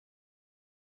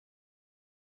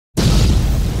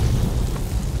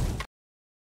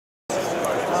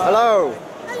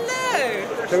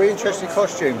Very interesting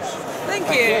costumes. Thank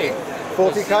you.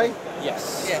 40k?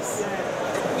 Yes. Yes.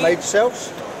 Made yourselves?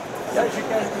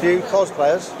 Do you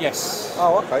cosplayers? Yes.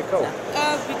 Oh, okay, cool.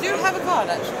 We do have a card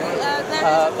actually. They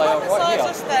are right here.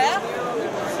 Just there.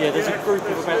 Yeah, there's a group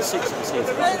of about 6 of us here.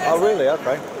 Oh, really?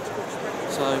 Okay.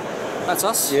 So, that's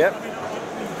us. Yeah.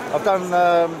 I've done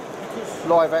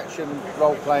live action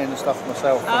role playing and stuff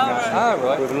myself.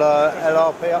 Right. With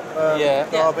LRP up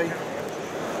Derby.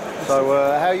 So,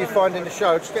 how are you finding the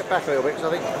show? Just get back a little bit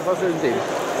because I think I zoomed in.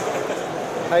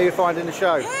 How are you finding the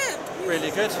show? Yeah. Really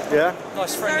good. Yeah.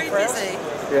 Nice friendly Very crowd. busy.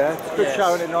 Yeah. Good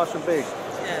show, and it nice and big.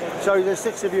 Yeah. So there's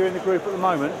 6 of you in the group at the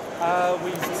moment.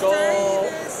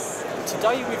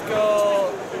 Today we've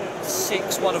got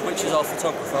 6, one of which is our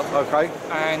photographer. Okay.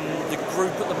 And the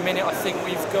group at the minute, I think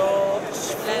we've got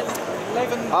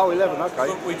 11. Oh, 11. Okay.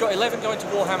 We've got 11 going to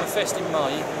Warhammer Fest in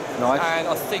May. Nice. And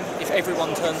I think if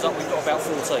everyone turns up, we've got about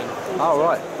 14. Oh,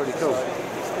 right. Pretty cool.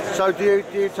 So do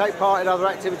you take part in other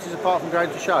activities apart from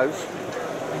going to shows?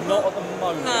 Not at the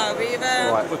moment. No,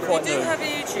 we're quite we do new. have a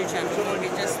YouTube channel. We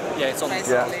just it's on.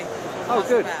 basically. Oh,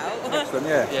 good. About. Excellent.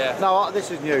 Yeah. No, this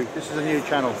is new. This is a new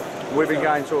channel. We've been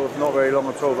going sort of not very long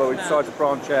at all, but we decided to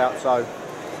branch out. So.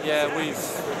 Yeah, we've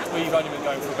only been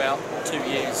going for about 2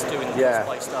 years doing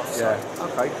cosplay stuff. So. Yeah.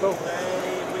 Okay. Cool.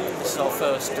 This is our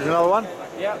first. There's another one.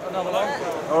 Yeah, another one.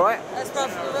 All right.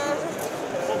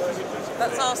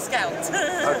 That's our scout.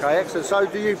 Okay, excellent. So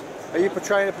are you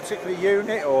portraying a particular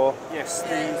unit or? Yes,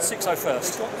 the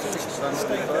 601st.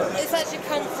 It's actually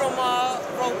come from our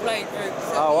role-playing group.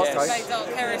 So Oh, we okay. played Dark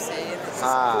Heresy. And it's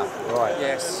just right.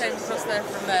 Yes. came across there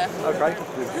from there. Okay,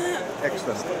 good.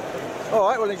 Excellent. All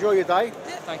right, well, enjoy your day.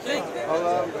 Thank you.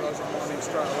 I'll,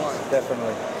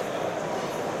 definitely.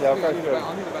 Yeah, I'll go through.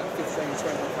 I think about 15,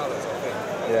 20 colours, I think.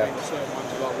 Yeah. I mean, certain ones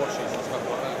are like washes and stuff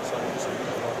like that, so you see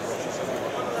like washes and stuff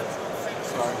like that.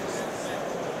 So,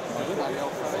 I don't know the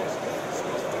old fellas.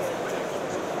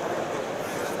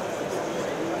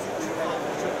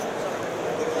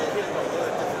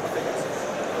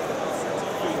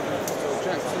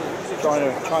 China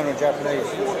and Japanese.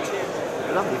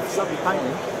 Lovely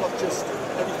painting. Not just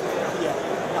everything,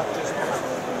 not just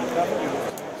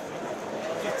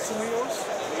some of yours?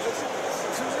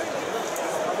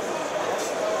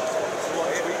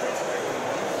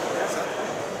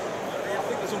 I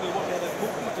think there's only one there that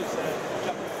booked just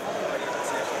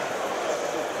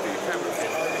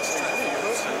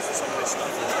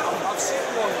I've seen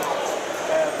one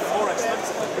more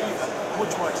expensive than Riva,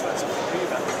 much more expensive than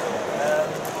Riva.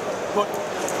 But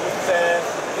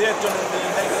they're done in the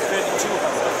 1932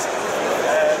 handles,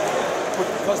 but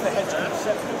because the heads are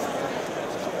separate.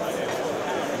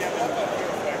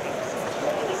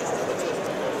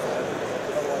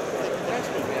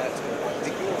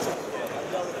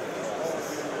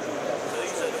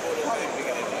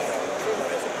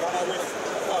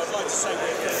 I'd like to say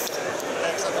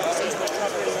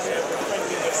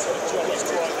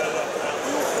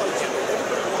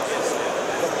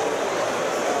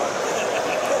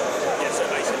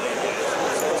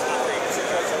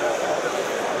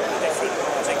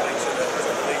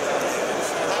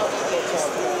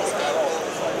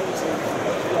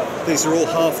These are all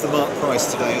half the mark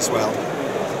price today as well.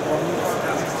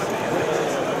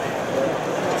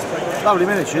 Lovely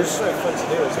miniatures.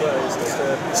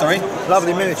 Sorry?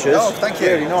 Lovely miniatures. Oh, thank you.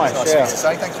 Really nice, Nice of you to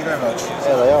say. Thank you very much.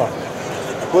 Yeah, they are.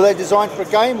 Were they designed for a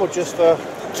game or just for?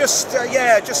 Just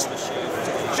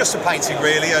a painting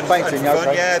really and Painting, and fun.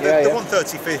 okay. Yeah, the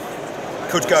 135th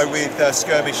could go with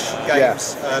skirmish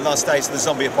games. Last Days of the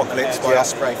Zombie Apocalypse by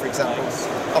Osprey, for example.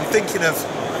 I'm thinking of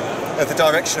the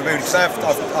direction of moving because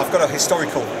I've got a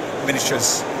historical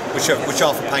miniatures which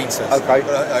are for painters. Okay.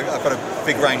 But I've got a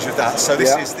big range of that. So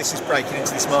this is breaking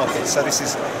into this market. So this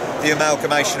is the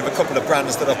amalgamation of a couple of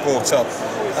brands that I've brought up,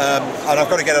 and I've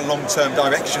got to get a long-term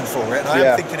direction for it. And I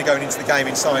am thinking of going into the game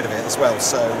inside of it as well.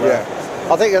 So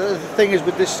I think the thing is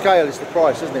with this scale is the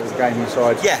price, isn't it? With the game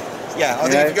inside. Yeah, I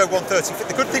think if you go 135th,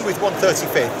 the good thing with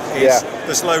 135th is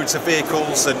there's loads of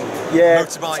vehicles and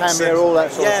motorbikes and all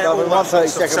that sort of stuff. All that sort of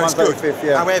stuff, 132nd,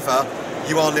 135th. However,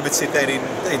 you are limited then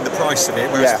in the price of it,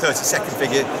 whereas the 32nd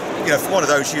figure, you know, for one of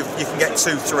those you can get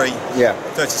 2, 3,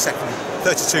 32nd,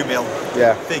 32 mil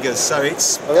figures. So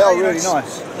it's they are really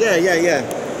nice. Yeah.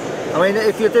 I mean,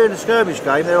 if you're doing a skirmish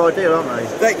game, they're ideal, aren't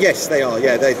they? Yes, they are.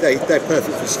 Yeah, they're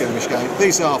perfect for a skirmish game.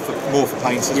 These are more for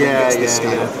painters. Yeah,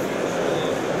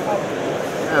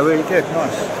 really good.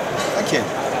 Nice. Thank you.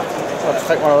 I'll just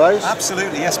take one of those.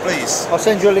 Absolutely, yes, please. I'll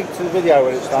send you a link to the video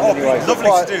when it's done. Anyway,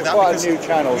 lovely to do that. Quite a new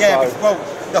channel. Yeah, so. well,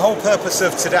 the whole purpose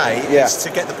of today is to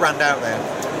get the brand out there.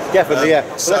 Definitely,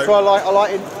 But that's why I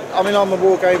like. I mean, I'm a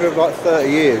wargamer of like 30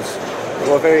 years,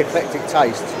 got a very eclectic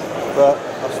taste. But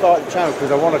I started the channel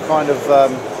because I want to kind of,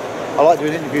 I like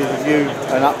doing interviews with you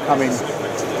and upcoming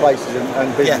places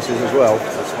and businesses as well,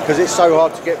 because it's so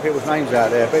hard to get people's names out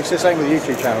there. But it's the same with the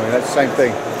YouTube channel, you know, it's the same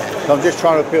thing. So I'm just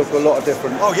trying to appeal to a lot of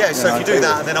different. Oh yeah, so if you do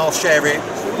that, and then I'll share it.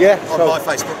 On my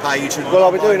Facebook page. And well,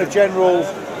 I'll be doing a general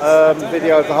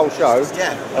video of the whole show.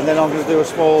 Yeah. And then I'm going to do a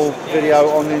small video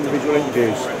on the individual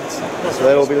interviews. So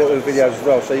there'll be little videos as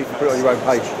well, so you can put it on your own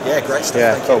page. Yeah, great stuff.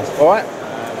 Yeah, cool. All right.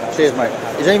 Cheers, mate.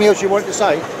 Is there anything else you wanted to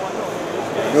say?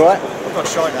 You all right? I've got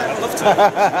shy now. I'd love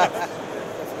to.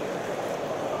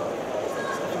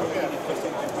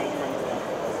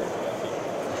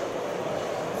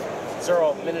 These are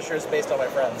all miniatures based on my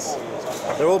friends.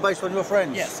 They're all based on your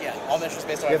friends? Yes, yeah. All miniatures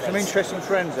based on you my have friends. some interesting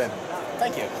friends then.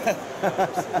 Thank you.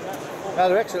 No,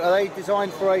 they're excellent. Are they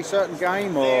designed for a certain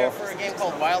game or? They're for a game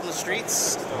called Wild in the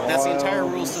Streets. That's the entire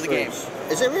rules to the game.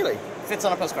 Is it really? Fits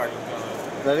on a postcard.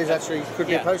 That is actually could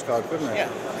be a postcard, couldn't it? Yeah.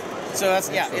 So that's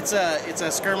it's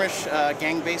a skirmish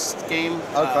gang-based game.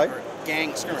 Okay. Or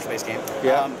gang skirmish-based game.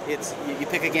 Yeah. It's you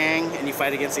pick a gang and you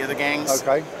fight against the other gangs.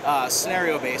 Okay.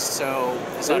 Scenario-based, so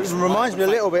it's not It just reminds me a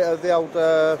little bit of the old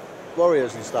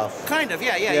Warriors and stuff. Kind of,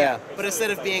 yeah. But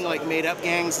instead of being like made-up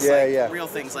gangs, it's like real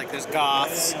things. Like there's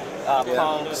goths,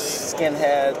 punks,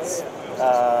 skinheads,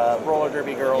 roller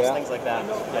derby girls, things like that.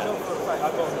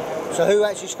 Yeah. So who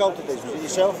actually sculpted these? Was it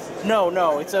yourself?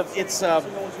 No. It's a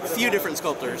few different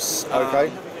sculptors. Okay.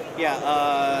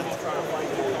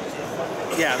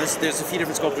 There's a few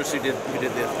different sculptors who did the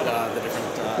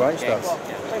different Great gangs. stuff.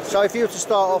 Yeah. So if you were to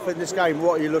start off in this game,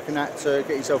 what are you looking at to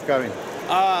get yourself going?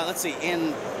 Let's see,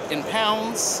 in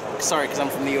pounds. Sorry, because I'm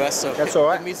from the US, so that's all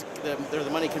right. The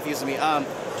money confuses me.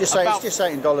 Just say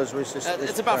it in dollars.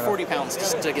 It's about 40 pounds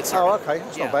just to get started. Oh, okay,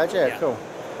 that's not bad. Yeah, cool.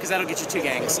 Because that'll get you 2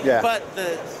 gangs. Yeah. But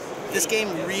this game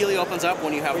really opens up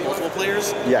when you have multiple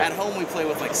players. Yeah. At home we play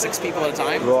with like 6 people at a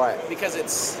time. Right. Because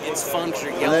it's fun because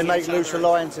you're yelling And they make at each loose other.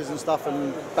 alliances and stuff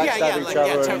and backstab each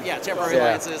other. Temporary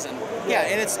alliances and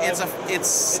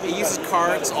it uses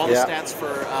cards. All the stats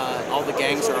for all the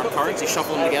gangs are on cards. You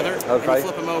shuffle them together and you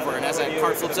flip them over, and as that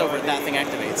card flips over, that thing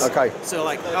activates. Okay. So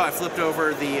like, I flipped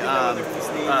over the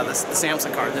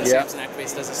Samson card, then Samson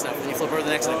activates, does this stuff, and you flip over the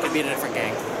next one, it could be in a different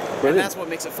gang. Brilliant. And that's what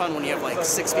makes it fun when you have like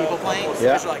 6 people playing.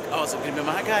 Yeah. Because you're like, oh, is it going to be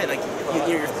my guy? Like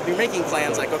you're making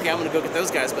plans like, okay, I'm going to go get those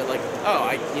guys, but like,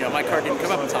 my card didn't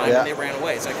come up in time and they ran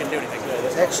away, so I couldn't do anything.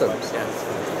 Excellent. Yeah.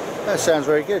 That sounds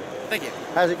very good. Thank you.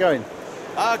 How's it going?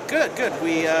 Good.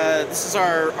 We this is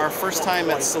our first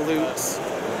time at Salute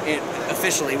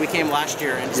officially. We came last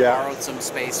year and just borrowed some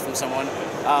space from someone.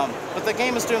 But the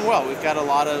game is doing well. We've got a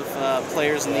lot of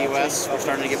players in the US. We're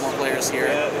starting to get more players here.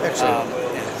 Excellent.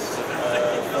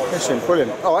 Excellent,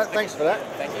 brilliant. All right, thanks for that.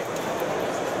 Thank you.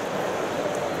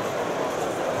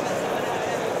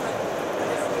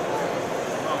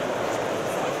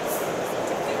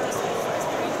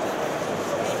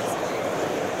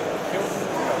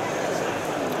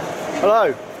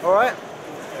 Hello, all right?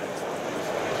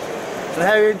 So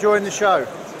how are you enjoying the show?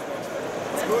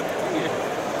 It's good.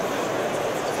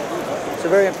 It's a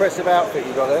very impressive outfit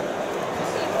you got there.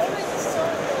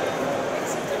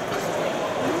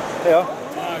 Yeah.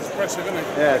 It's impressive, isn't it?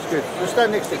 Yeah, it's good. Just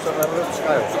stand next to it so I can have a look at the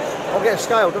scale. I'll get a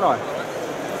scale, don't I?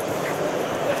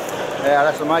 Yeah,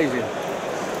 that's amazing.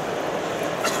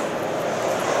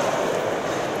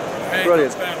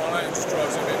 Brilliant. Down like that and just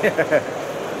drives a bit.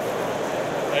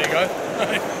 There you go.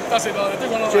 That's it, like, do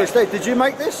one like Cheers, that. Steve. Did you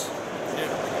make this?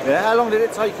 Yeah. Yeah, how long did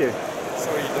it take you?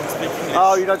 Sorry, you don't speak English.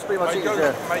 Oh, you don't speak much English,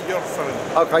 yeah. Make your phone.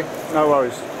 Okay, no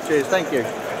worries. Cheers, thank you.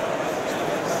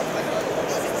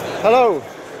 Hello.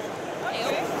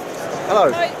 Hello.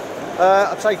 Hi.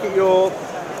 I take it your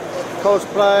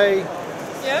cosplay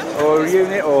Yeah. or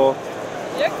unit, or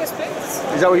Yeah, cosplay.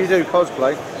 is that what you do,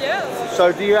 cosplay? Yeah.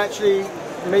 So do you actually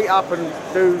meet up and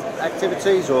do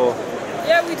activities, or?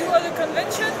 Yeah, we do other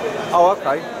convention. Oh,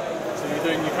 okay. So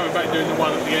you're coming back doing the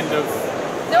one at the end of...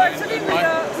 No, actually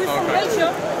we're from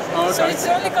Belgium. Oh, okay. So it's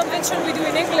the only convention we do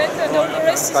in England, and all the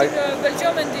rest is in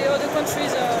Belgium and the other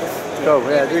countries. Cool,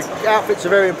 yeah, the outfits are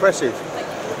very impressive.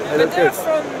 They look But they're good.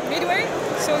 from Midway,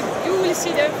 so you will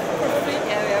see them probably.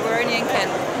 Yeah, we're only in Kent.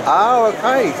 Oh,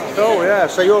 okay, cool, yeah.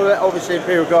 So you're obviously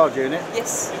Imperial Guard unit.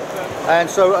 Yes. And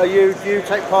so do you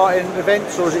take part in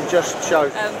events, or is it just show?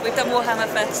 We've done Warhammer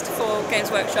Fest for Games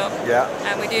Workshop. Yeah.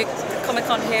 And we do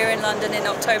Comic-Con here in London in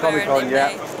October Comic-Con, and in yeah.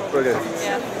 May. Brilliant.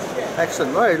 Yeah.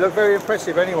 Excellent. Well, you look very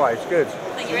impressive anyway, it's good.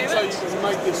 Thank you very So much. you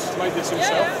made this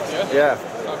himself, yeah? Yeah.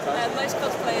 Most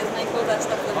cosplayers make all that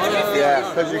stuff themselves. Yeah,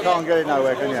 because you can't get it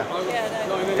nowhere, can you? Yeah,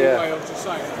 no. Not in any Yeah. way, I was just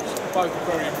saying, both are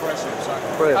very impressive. So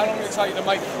Brilliant. how long did it take you to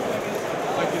make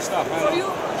your stuff? How For long? you,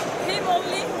 him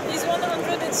only is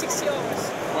 160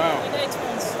 hours. Wow. In 8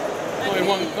 months. Not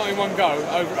in one go,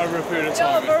 over a period of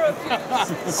Yeah, time. over a period.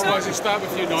 Otherwise it start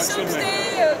with a few nights, Some didn't it?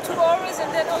 stay 2 hours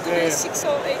and then other days 6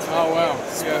 or 8. Oh wow,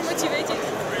 Super yes. motivated.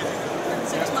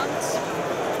 6 months.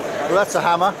 Well, that's a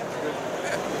hammer.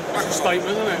 That's a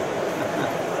statement, isn't it?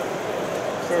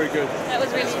 Very good. That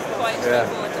was really quite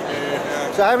straightforward.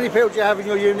 So how many people do you have in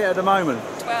your unit at the moment?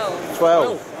 12.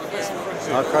 12.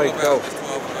 Yeah. Okay, cool.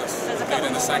 There's a couple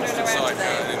more wandering around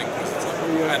today.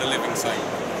 And a living saint.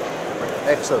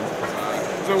 Excellent.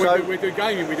 So we do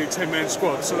gaming, we do 10-man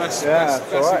squads, so that's right.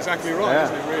 exactly right, Yeah.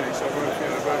 isn't it, really? So we're at the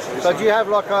university. So do you have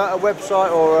like a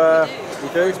website or you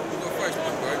do? We've got a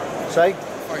Facebook group. Say?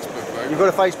 Facebook group. You've got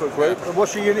a Facebook group. And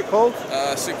what's your unit called?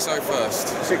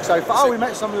 601st. 605. Oh, we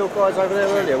met some of your guys over there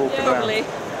earlier walking around. Probably.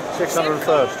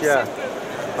 601st, yeah.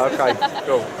 Okay,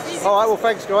 cool. All right, well,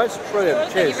 thanks, guys. Brilliant.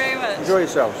 Thank Cheers. you very much. Enjoy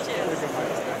yourselves. Cheers.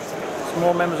 Some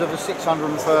more members of the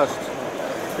 601st.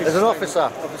 There's an officer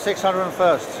of the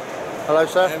 601st. Hello,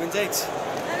 sir. I am indeed.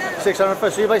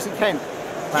 601st. So you're based in Kent,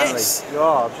 apparently? Yes. You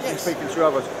are. I've just been speaking to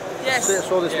others. Yes. I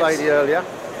saw this lady earlier.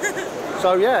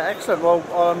 So, yeah, excellent. Well,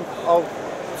 I'll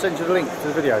send you the link to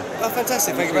the video. Oh,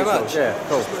 fantastic. Thank you very much. Yeah,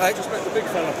 cool. Just met the big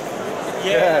fella.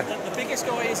 Yeah, the biggest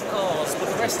guy isn't ours, but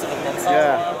the rest of them are.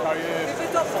 Yeah.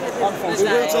 We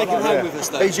will take him home with us,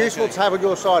 though. He's useful to have on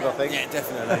your side, I think. Yeah,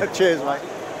 definitely. Cheers, mate.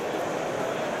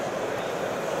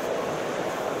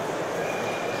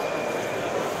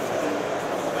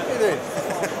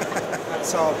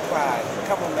 It's all pride.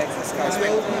 Come on, let's go.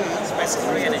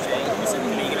 Specific energy. So are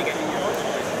you going to get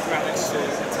throughout this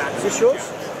attack? Is this yours?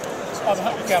 I'm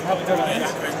happy to do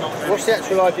it. What's the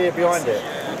actual idea behind it?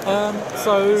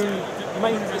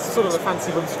 It's sort of a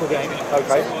fancy whimsical game.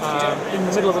 Okay. In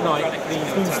the middle of the night,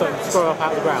 these moonstones grow up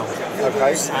out of the ground.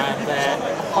 Okay. And they're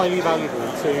highly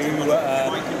valuable to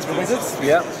the wizards.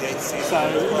 Yeah. So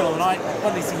in the middle of the night,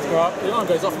 when these things grow up, the alarm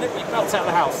goes off and it melts out of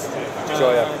the house.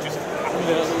 Sure, yeah.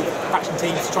 The faction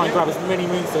teams try and grab as many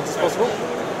moonstones as possible.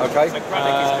 Okay.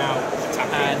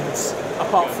 And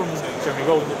apart from generally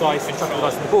rolling the dice and chucking the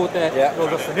dice on the board there, roll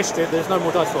off for initiative, there's no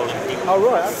more dice rolling. Oh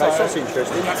right, okay, so that's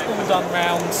interesting. It's all done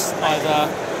round either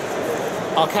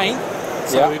arcane,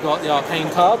 so we've got the arcane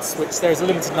cards, which there is a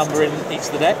limited number in each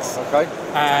of the decks. Okay.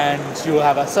 And you will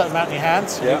have a certain amount in your hand,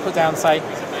 so you put down, say,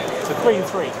 to 3 and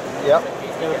 3. Yep.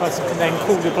 The other person can then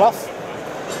call your bluff.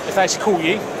 If they actually call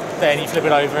you, then you flip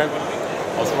it over.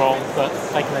 I was wrong, but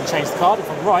they can then change the card. If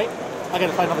I'm right, I get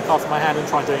to play another card from my hand and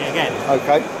try doing it again.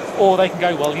 Okay. Or they can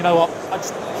go, well, you know what, I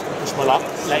just push my luck,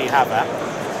 let you have that.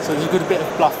 So there's a good bit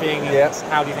of bluffing and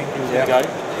how do you think people's going to go.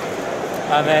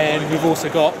 And then we've also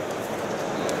got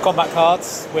combat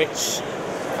cards, which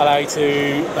allow you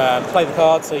to play the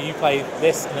card. So you play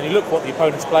this, and then you look what the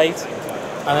opponent's played,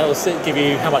 and it will give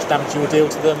you how much damage you will deal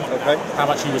to them, how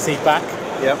much you receive back,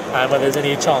 and whether there's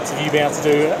any chance of you being able to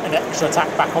do an extra attack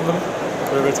back on them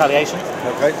for a retaliation.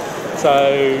 Okay.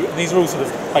 So these are all sort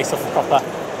of based off of proper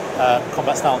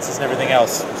combat stances and everything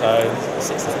else. So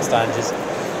 6 different stages.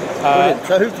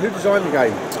 So who designed the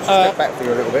game? Just step back for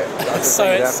you a little bit. So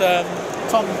it's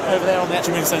Tom over there on the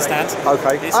actual Moonstone stand.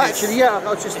 Okay. Actually,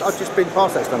 I've just been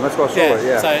past that stand. That's why I saw it.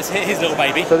 Yeah. So it's his little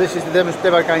baby. So this is the demo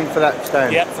game for that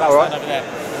stand. Yeah, for that stand over there.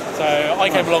 So I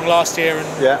came along last year and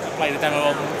played a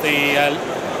demo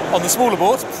on the smaller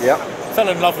board. Yeah. Fell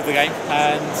in love with the game,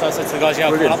 and so I said to the guys,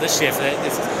 I'll come up this year for it.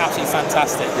 It's absolutely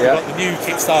fantastic. We've got the new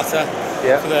Kickstarter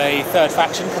for the 3rd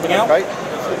faction coming out.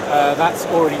 That's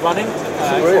already running.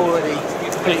 It's already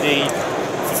completely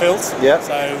fulfilled. Yeah.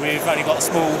 So we've only got a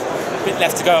small bit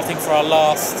left to go, I think, for our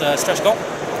last stretch goal.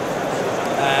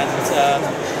 And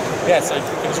so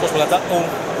fingers crossed we'll have all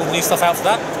the new stuff out for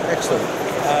that. Excellent.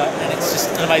 And it's just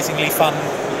an amazingly fun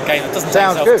game that doesn't take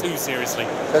itself too seriously.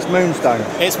 That's Moonstone.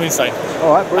 It's Moonstone.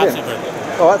 All right, brilliant. Absolutely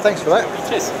brilliant. All right, thanks for that.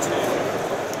 Cheers.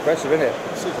 Impressive, isn't it?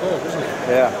 Superb, isn't it?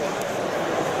 Yeah.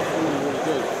 Really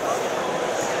good.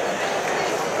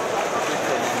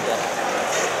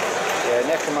 Yeah,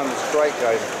 Necromancer's a great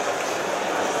game.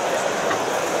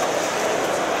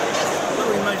 What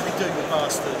are we mostly doing, the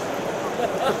bastard?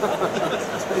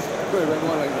 Very well,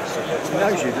 my language. He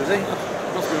knows you, does he?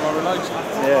 Must be my relation.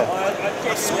 Yeah.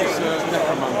 It's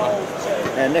Necromunda.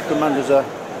 Yeah, Necromancer's a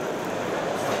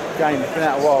game. It's been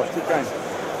out a while. It's a good game.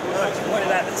 He pointed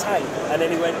out the tape, and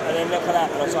then he went, and then look at that,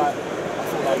 and I was like, I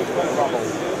thought that was a bit of rubble.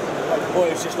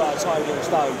 Boy, it's just like a tiny little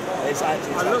stone. It's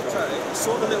actually. I looked at it,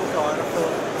 saw the little guy, and I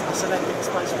thought, I selected the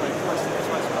space marine, So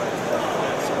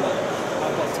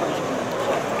I've got a touch on it.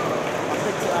 I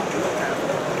picked it up and looked at it.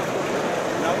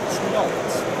 No, it's not.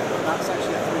 That's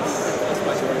actually a 3D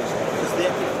space marine. It's the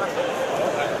epic.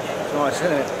 It's nice,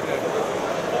 isn't it?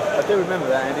 I do remember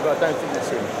that, Andy, but I don't think that's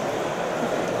him.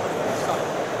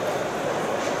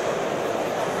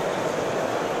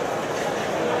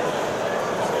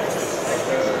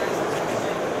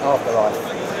 Afterlife.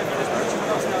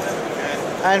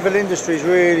 Anvil Industries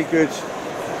really good.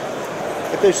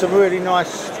 They do some really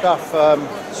nice stuff,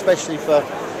 especially for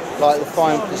like the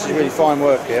fine. This is really fine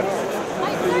work here.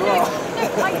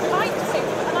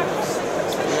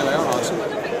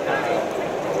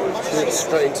 It's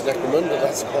straight into Necromunda,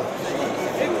 that's all.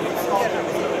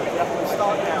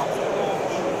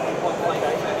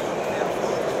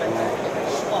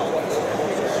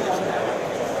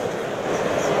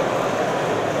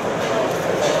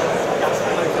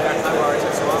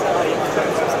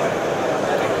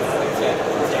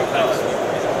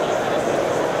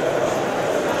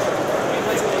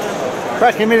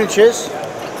 Cracking Miniatures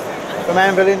from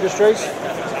Anvil Industries.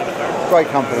 Great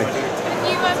company. Have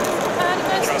you heard of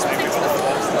us or things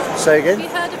before? Say again? Have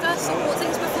you heard of us or bought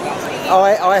things before?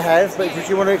 I have, but did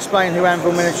you want to explain who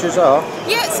Anvil Miniatures are?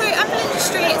 Yeah, so Anvil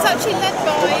Industry, it's actually led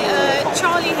by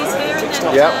Charlie, who's here, and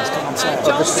then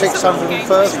Of the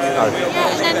 601st? No.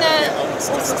 Yeah, and then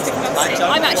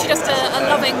I'm actually just a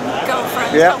loving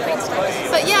girlfriend. Yeah.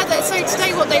 But yeah, so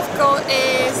today what they've got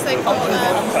is they've got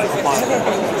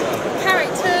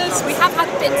characters, we have had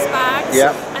bits bags,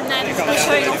 and then we're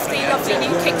showing off the lovely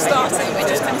new Kickstarter, we're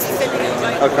just kind of filling it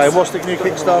away. Okay, what's the new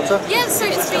Kickstarter? Yeah, so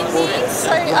it's been neat. So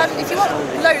if you want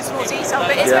loads more detail,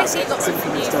 but it's basically lots of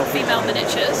new female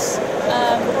miniatures.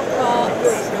 But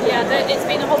yeah, it's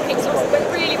been a whole Kickstarter, went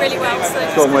really, really well. So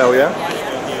It's gone well, yeah?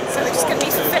 So we're just going to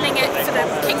be fulfilling it for the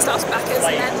Kickstarter backers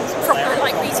and then proper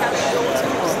like retailing the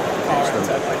autumn.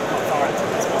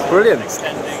 Brilliant. What's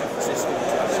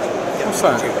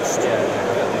that?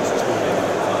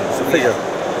 It's a figure.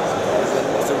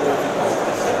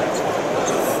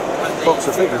 Box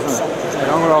of figures, isn't it?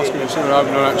 Yeah, I'm going to ask you as soon as I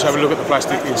open it up to have a look at the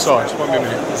plastic inside. Just won't be a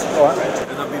minute. Alright.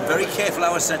 And I've been very careful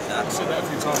how I said that. I've said that a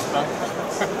few times today.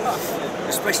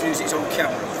 Especially as it's on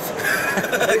camera.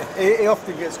 He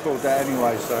often gets called that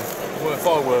anyway, so.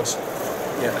 Far worse.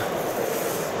 Yeah.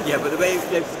 Yeah, but they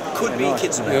could be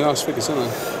kids now. Yeah, nice figures, aren't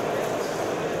they?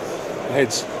 The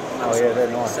heads. Oh yeah, they're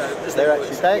nice. So, they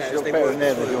actually look better than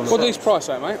they're doing. What are these price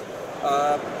at, mate?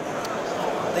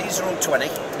 These are all 20.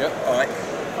 Yep. Alright.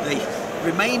 The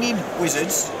remaining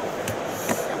wizard,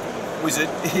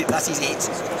 that is it,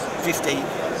 15.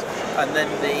 And then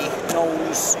the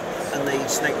gnolls and the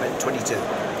snake men, 22.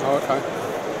 Oh, okay.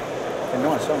 They're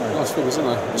nice, aren't they? Nice figures, aren't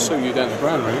they? They suit you down to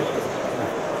brown, really.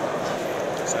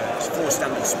 So it's 4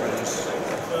 standard sprues.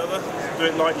 Further, do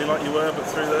it lightly like you were, but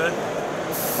through there.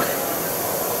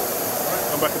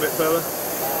 Come back a bit further.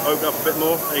 Open up a bit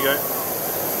more. There you go.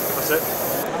 That's it.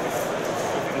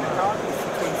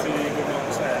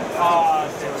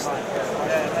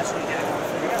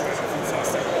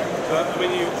 But I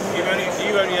mean, you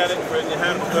only had it for in your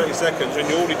hand for 30 seconds, and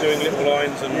you're already doing little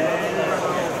lines and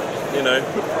you know.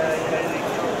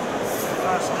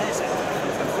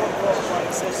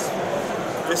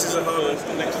 This is a hard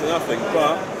one next to nothing,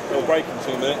 but it'll break in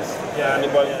 2 minutes, and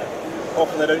it won't.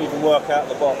 Often they don't even work out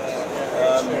the box.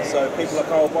 So people are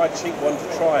like, oh, buy a cheap one to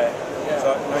try it. It's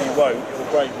like, no, you won't. It'll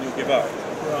break and you'll give up.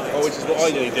 Oh, which is what I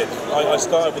nearly did. I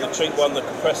started with a cheap one. The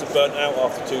compressor burnt out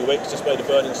after 2 weeks, just made a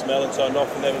burning smell and turned off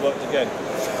and never worked again.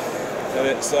 And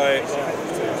it's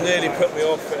nearly put me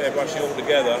off airbrushing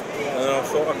altogether. And I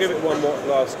thought I'll give it one more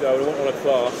last go. I want one a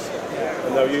class,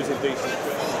 and they were using decent.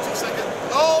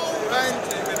 Oh, and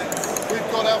we've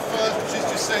got our first, which is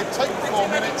just said, take 4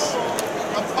 minutes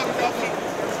and poke up.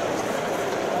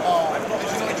 Oh, did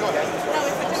you not enjoy that? No,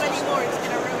 if we do any more, it's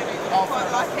going to ruin it. I quite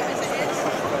like it as it is.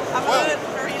 I've heard a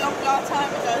very long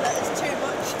time ago that it's too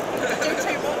much. Do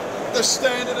too much. The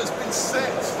standard has been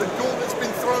set. The gauntlet's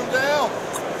been thrown down.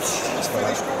 It's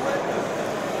finished already.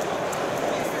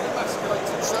 You feel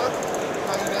emasculated, sir.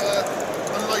 And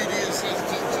a lady has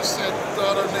just said,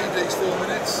 I don't need these 4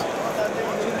 minutes.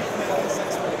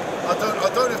 I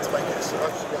don't have to make it, sir.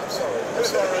 I'm sorry. I'm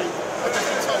sorry. I've just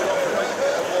been told off to make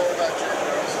a war about you.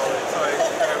 I'm sorry.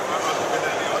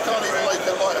 I can't even make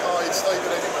a light-hearted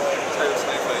statement anymore.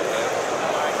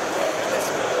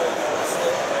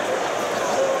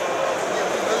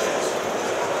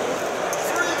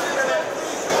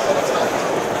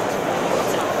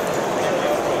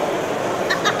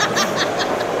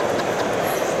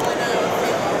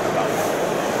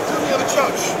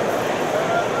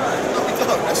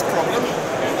 That's the problem.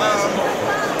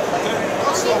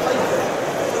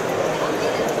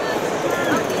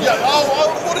 Yeah, oh,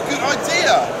 what a good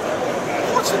idea!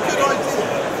 What a good idea!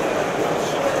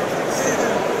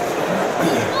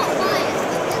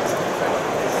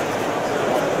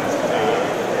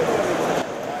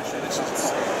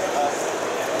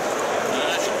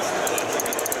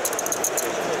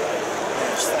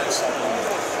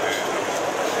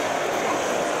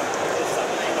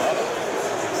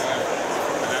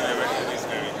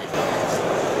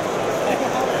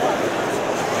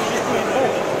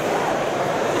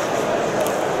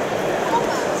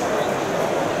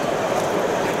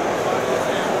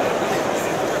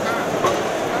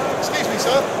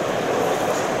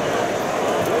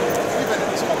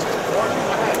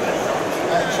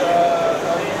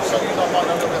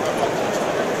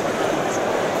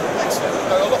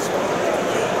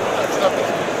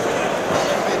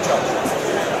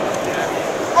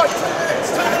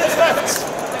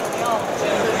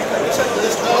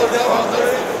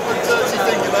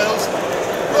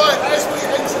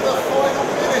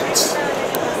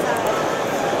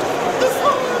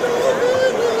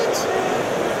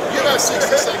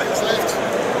 60 seconds left.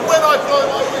 When I blow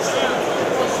my whistle,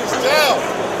 push this down.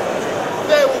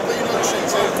 There will be no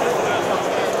cheating.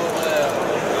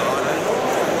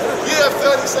 You have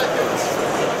 30 seconds.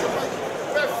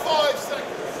 You have 5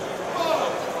 seconds.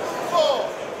 5, 4,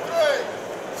 3,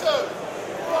 2,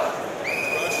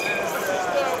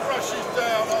 1. Rushes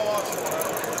down. Oh, right.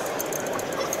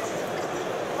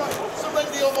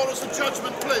 Surrender your models of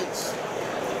judgment, please.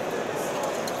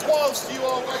 Whilst you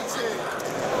are waiting.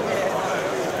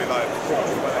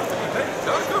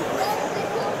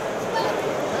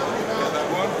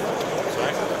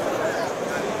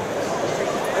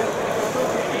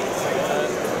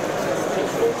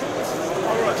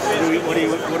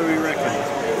 What do we reckon?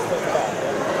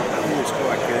 I think it's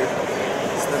quite good.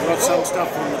 So they've got some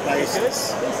stuff on the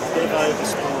bases, a bit of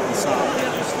overspot on some.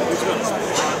 We've got some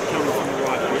coming from the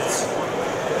right bits.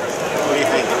 What do you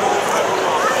think?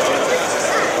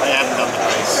 They haven't done the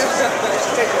base.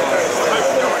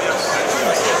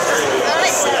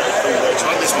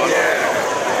 Try this one.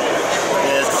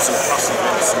 Yeah, it's got some custom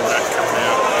bits and that coming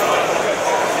out.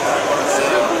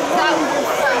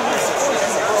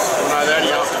 No, they're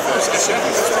only after first. It's got to be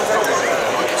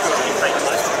fake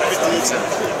life.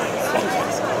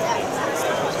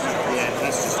 Yeah,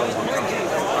 that's just all one. I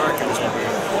reckon this one.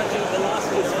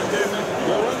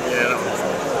 Yeah, that one's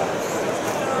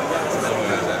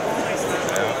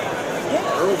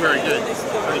they're all very good.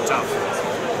 Very tough.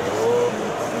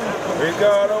 We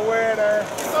got a winner.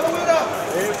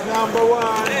 It's number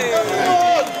 1.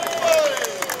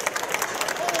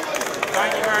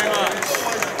 Thank you very much.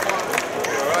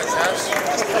 Alright, Tabs.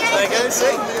 There you go,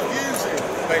 see?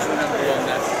 Special number 1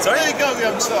 there. Sorry? There you go,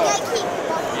 young sir.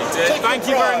 You did. Thank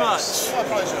you very much. My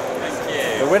pleasure. Thank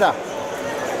you. The winner.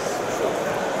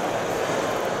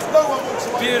 No one wants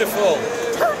to win. Beautiful.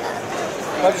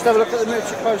 I'll just have a look at the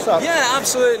miniature close up. Yeah,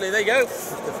 absolutely. There you go. Just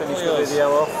to finish the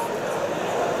video off.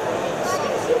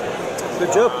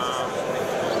 Good job.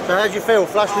 So how do you feel?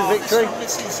 Flush with victory?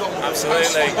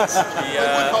 Absolutely.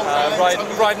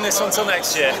 Riding this one till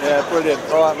next year. Yeah, brilliant.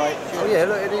 All right, mate. Oh yeah,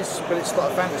 look, it is, but it's like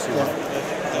a fantasy one.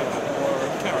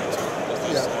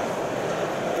 Yeah.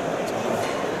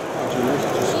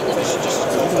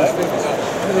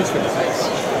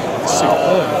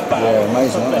 Yeah,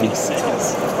 amazing, aren't they?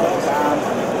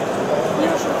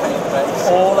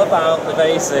 All about the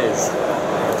bases.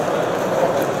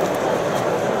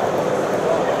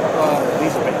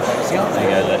 These are a bit crazy, aren't they?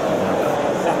 There you go, look.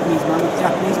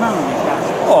 Japanese man on these guys.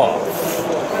 Oh.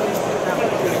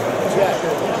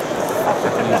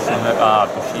 Ah,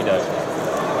 Bushido.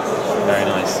 Very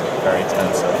nice. Very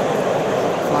expensive.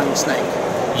 Flying snake.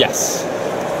 Yes.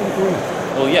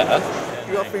 Well, yeah.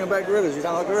 You got a thing about gorillas? You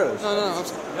don't like gorillas? No,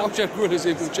 I'll check gorillas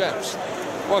even chaps.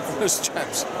 Why gorillas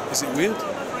chaps? Is it weird?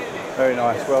 Very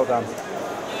nice, well done.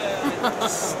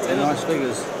 They're nice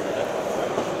figures.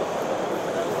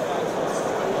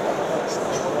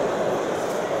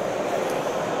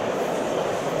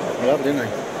 Lovely, didn't they?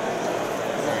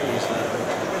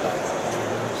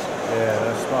 Yeah,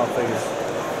 they're smart figures.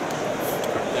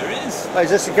 There is. Oh, is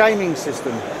this a gaming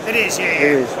system? It is, yeah. It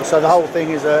is. So the whole thing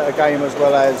is a game as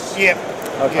well as... Yep.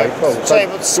 Okay, yep. cool.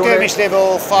 So skirmish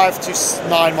level, 5 to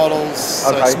 9 models,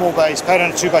 so okay. small base, played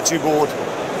on a 2x2 board.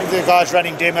 The guys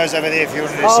running demos over there if you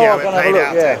wanted to see how it played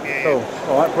out. Yeah, cool.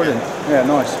 All right, brilliant. Yeah,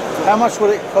 nice. How much will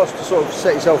it cost to sort of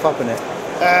set yourself up in it?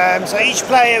 So each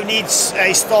player needs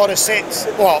a starter set,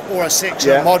 well, or a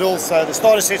section of models. So the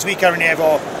starter sets we currently have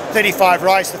are 35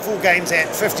 rice. The full game's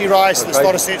at 50 rice. The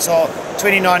starter sets are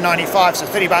 $29.95, so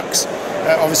 $30.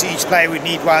 Obviously, each player would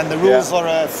need one. The rules are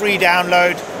a free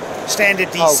download. Standard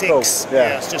D6, cool.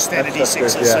 yeah, it's just standard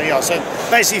D6s. Good, so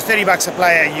basically $30 a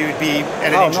player, you would be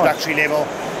at an introductory level.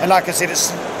 And like I said,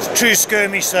 it's true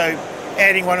skirmish, so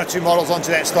adding 1 or 2 models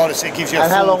onto that starter set gives you a full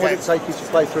game. And how long would it take you to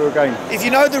play through a game? If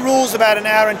you know the rules, about an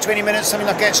hour and 20 minutes, something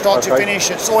like that, start to finish.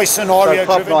 It's always scenario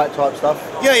club driven. night type stuff?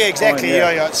 Yeah, exactly.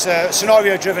 Fine, yeah. It's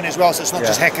scenario driven as well, so it's not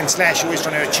just hack and slash. You're always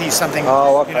trying to achieve something,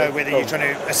 you know, whether you're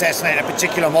trying to assassinate a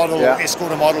particular model, or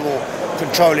escort a model, or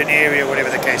control an area, whatever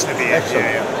the case may be.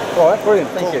 Excellent. All right, brilliant.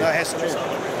 Thank you. No hassle.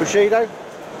 Bushido?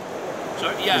 So,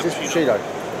 yeah, is this Bushido?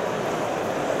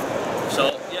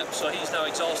 So, yep, so he's now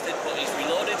exhausted, but he's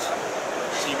reloaded. So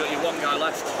you've got your one guy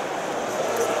left.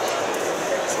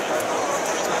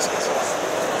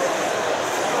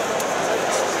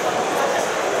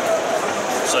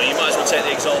 So you might as well take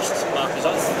the exhaust markers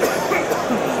off.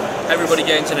 Everybody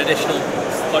gains an additional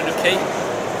point of key.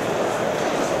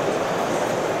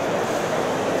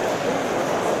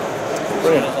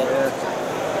 Brilliant.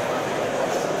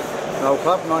 The whole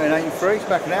club, 1983, it's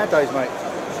back in our days, mate.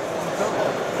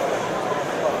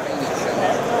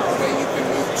 Where you can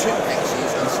move 2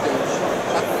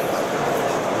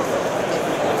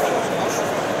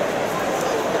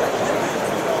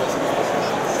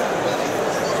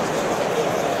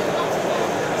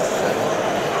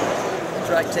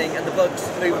 interacting, and the bugs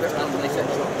move a bit randomly, so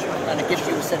and it gives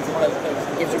you a sense of focus.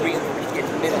 It gives you a reason for you to get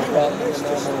to the middle rather than a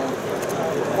normal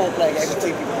four-player game with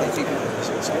 2 people play 2 people.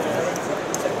 So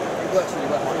it works really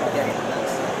well on our game.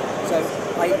 So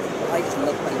I just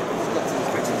love playing lots of these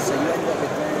creatures. So you end up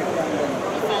with very random.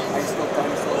 I just love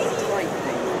dinosaurs type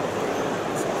thing.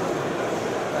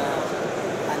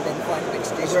 And then find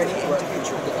mixed in. Is there any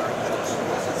individual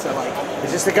dinosaurs? So like.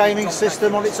 Is this the gaming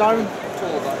system on its own?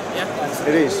 Yeah.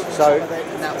 It is. So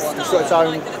it's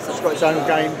got its own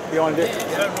game behind it.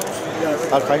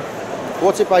 Okay.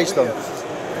 What's it based on?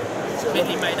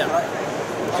 Completely made up.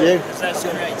 You? That's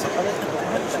creative.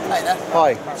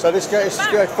 Hi. So this is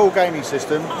a full gaming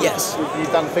system. Yes.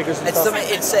 You've done figures and stuff?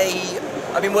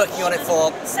 I've been working on it for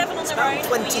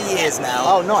 20 years now.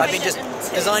 Oh, nice. I've been just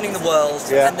designing the world,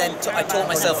 and then I taught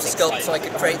myself to sculpt so I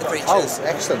could create the creatures. Oh,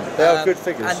 excellent. They are good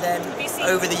figures. And then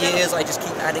over the years, I just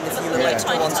keep adding a few little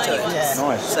extra ones to it.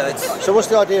 Nice. So what's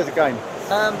the idea of the game?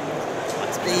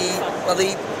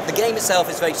 The game itself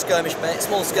is very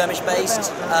small skirmish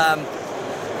based.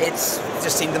 It's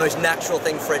just seemed the most natural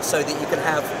thing for it, so that you can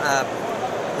have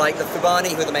like the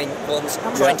Fubani, who are the main ones,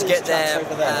 trying to get their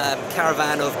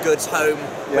caravan of goods home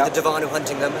with the Divanu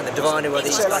hunting them, and the Divanu are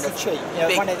these kind of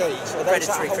big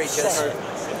predatory creatures.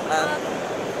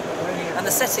 And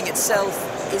the setting itself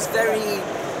is very,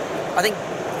 I think,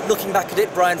 looking back at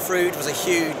it, Brian Froud was a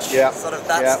huge sort of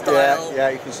that style. Yeah,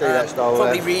 you can see that style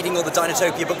Probably there. reading all the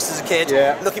Dinotopia books as a kid,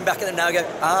 looking back at them now and go,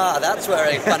 that's where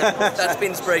it kind of, that's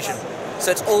been inspiration. So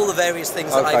it's all the various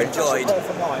things that I've enjoyed,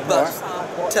 but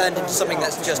turned into something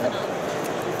that's just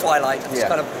Twilight. It's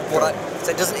kind of what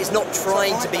so it's not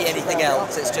trying to be anything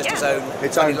else. It's just its own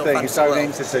thing, its own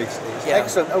entity.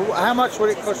 Excellent. How much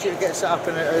would it cost you to get set up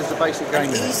as a basic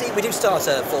game? Easy. We do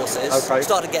starter forces,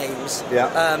 starter games.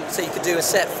 So you could do a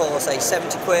set for say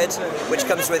 70 quid, which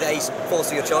comes with a force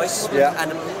of your choice,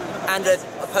 and an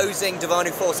opposing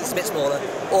Divanu force that's a bit smaller,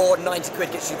 or 90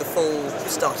 quid gets you the full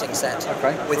starting set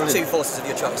with brilliant. 2 forces of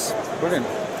your choice. Brilliant.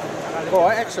 All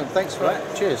right, excellent. Thanks for that.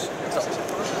 Cheers.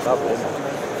 Lovely.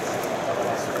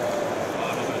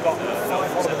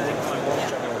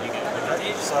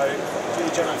 So, do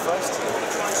the general first.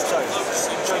 So,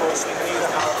 general, you can either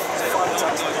have 5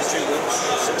 attacks with 2 wins,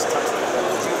 6 attacks with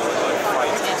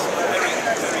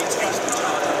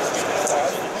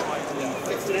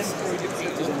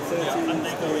and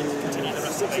they go in to continue the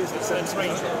rest of the game. So it's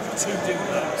range to do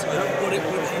that. But it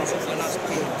would use it for the last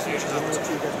queen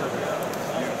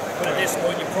but at this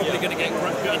point, you're probably going to get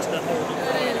into the hole.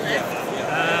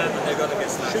 They've got to get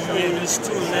snapped. 2 wins,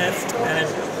 2 left, and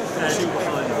 2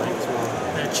 behind, I think, as well.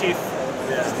 And Chief.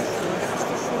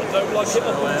 Don't like it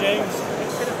up, James.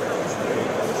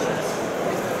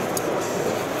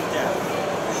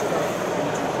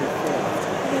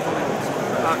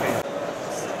 Okay.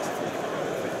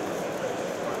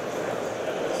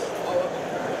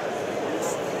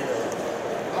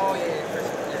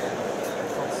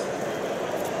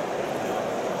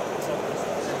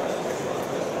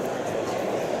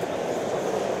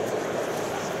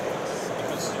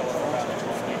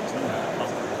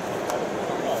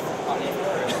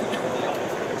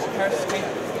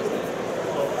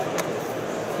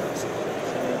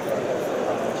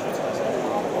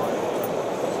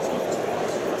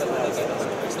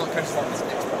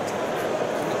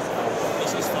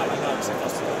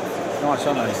 Nice,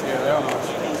 aren't they? Yeah, they are nice.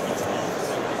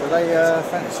 Were they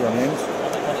fancy on the end?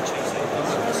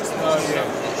 Oh, yeah.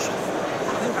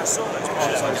 I think I saw that.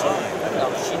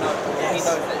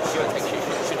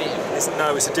 No,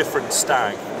 it's a different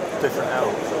stag, different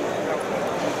elk.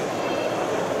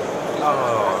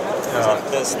 Oh,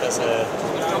 there's a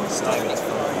stag that's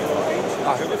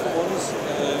two different ones.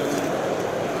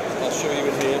 I'll show you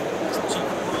in here.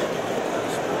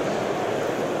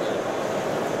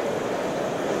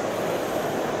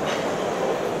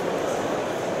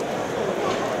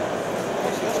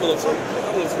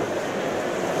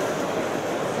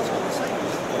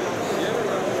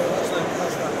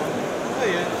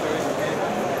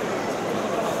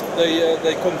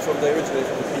 They come from, they originate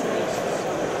from the Peebles.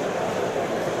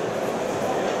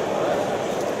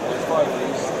 There's 5 of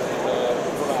these,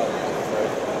 run out, so I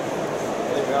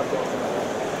think we have got them.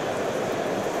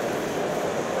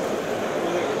 I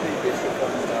think the Peebles should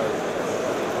come now.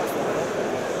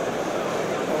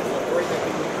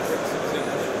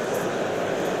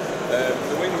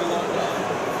 The wings are like that.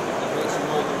 I've got some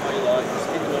more than they like. Just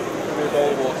keep them up, give me a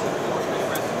bowl of water.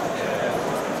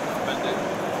 Bend it.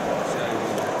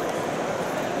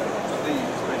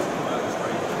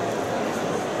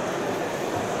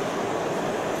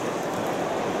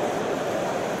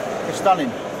 It's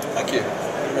stunning. Thank you.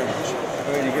 Thank you very much.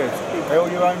 Really good. They all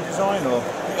your own design, or?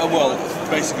 Well,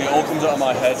 basically, it all comes out of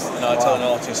my head, and I tell an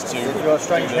artist to. You've got a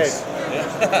strange do this.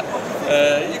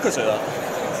 Yeah. You could say that.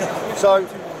 So,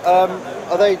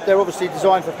 are they? They're obviously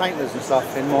designed for painters and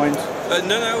stuff in mind.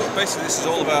 No. Basically, this is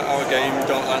all about our game,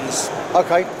 Darklands.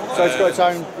 Okay, so it's got its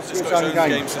own,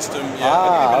 game system. Yeah.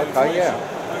 Ah, okay,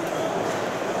 yeah.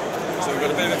 So we've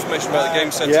got a bit of information about the game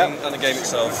setting and the game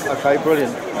itself. Okay,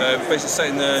 brilliant. Basically set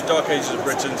in the Dark Ages of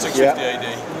Britain, 650 AD.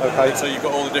 Okay. And so you've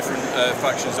got all the different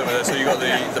factions over there. So you've got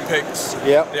the Picts,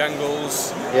 the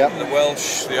Angles, the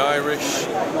Welsh, the Irish,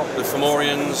 the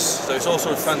Fomorians. So it's all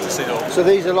sort of fantasy though. So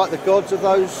these are like the gods of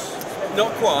those?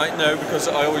 Not quite, no, because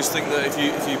I always think that if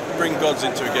you bring gods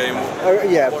into a game,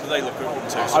 what do they look up to?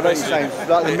 So I know what you're saying,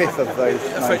 like the myth of those.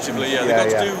 Effectively, nations. the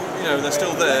gods do, they're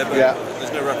still there, but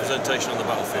there's no representation on the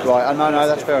battlefield. Right, no,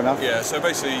 that's fair enough. Yeah, so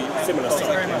basically, similar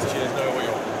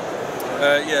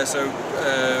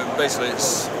basically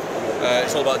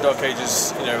it's all about Dark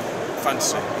Ages,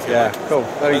 fantasy. Cool,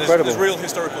 very incredible. There's real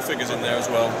historical figures in there as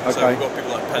well. Okay. So we've got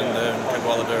people like Penda and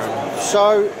Cadwallader.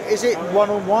 So is it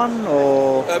one-on-one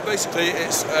or? Basically,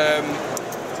 it's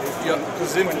because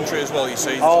it's infantry as well. You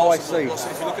see. Oh, I see.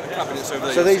 If you look at the cabinets over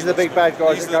there. So these are the big bad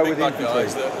guys that go with infantry.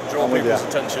 Guys that draw people's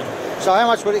attention. So how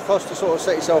much would it cost to sort of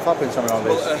set yourself up in something like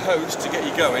this? Well, a host to get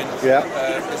you going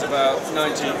is about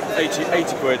 80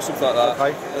 quid, something like that.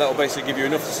 Okay. And that will basically give you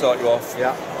enough to start you off.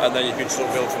 Yeah. And then you can sort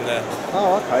of build from there.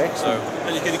 Oh, okay. So,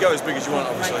 and you can go as big as you want,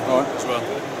 obviously, as well.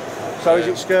 So is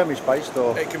it skirmish based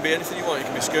or? It can be anything you want. It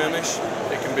can be skirmish.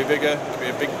 It can be bigger. It can be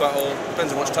a big battle.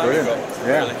 Depends on how much time you've got.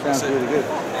 Yeah, really. sounds really good.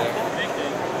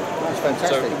 That's fantastic.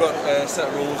 So we've got set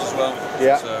rules as well.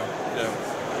 Yeah. So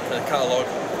a catalogue.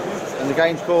 And the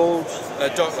game's called?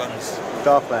 Darklands.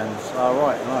 Darklands. Oh,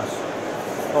 right, nice.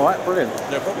 All right, brilliant.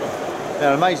 No problem.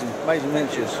 Yeah, amazing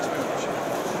miniatures.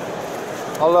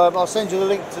 I'll send you the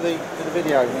link to the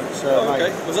video. It's, okay.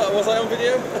 made. Was that on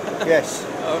video? Yes.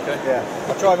 Oh, okay. Yeah.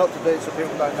 I try not to do it so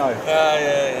people don't know.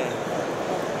 Yeah.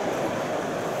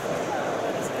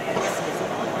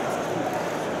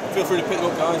 Feel free to pick them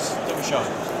up, guys. Don't be shy.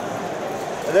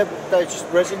 Are they just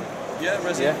resin? Yeah,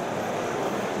 resin. Yeah.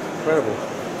 Incredible.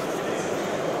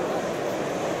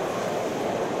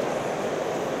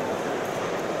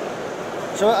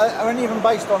 So are any of them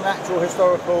based on actual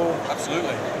historical?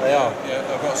 Absolutely. They are. Yeah,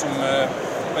 I've got some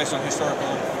based on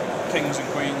historical kings and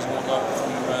queens and whatnot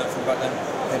from back then,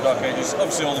 from Dark Ages.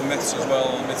 Obviously all the myths as well,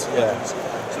 all the myths and legends.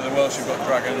 So the Welsh, you've got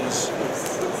dragons.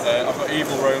 I've got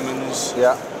evil Romans.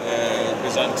 Yeah.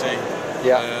 Byzanti.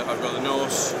 Yeah. I've got the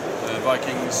Norse,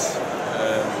 Vikings,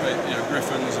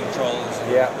 griffins and trolls.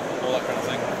 And all that kind of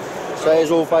thing. So it's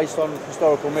all based on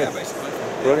historical myth. Yeah, basically.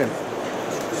 Brilliant.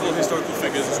 It's all historical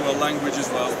figures as well, language as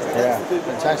well. Yeah,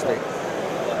 fantastic.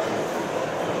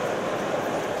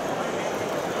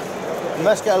 You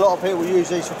must get a lot of people use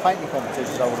these for painting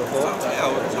competitions, I would have thought.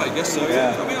 Yeah, I guess so.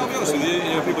 Yeah. I mean, I'll be honest with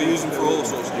you, people use them for all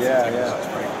sorts of different things. That's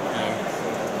great.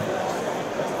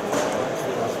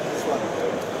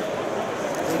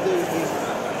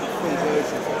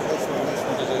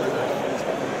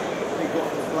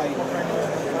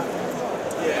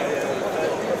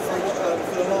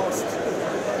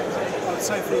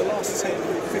 So for the last 10,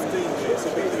 15 years,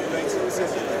 I've been doing games for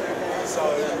so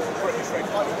British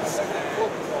regulators.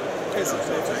 Here's the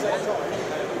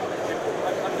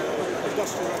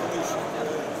Industrial Revolution.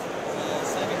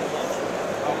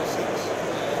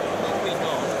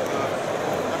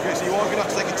 Okay, so you are going to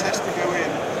have to take a test to go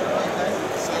in.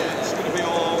 So it's going to be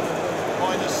on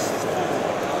 -4.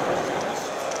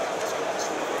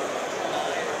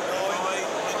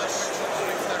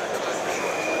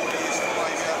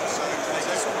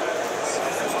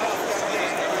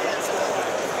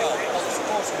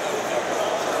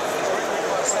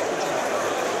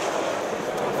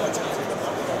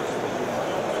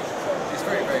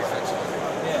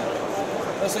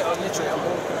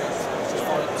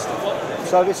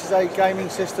 So this is a gaming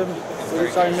system with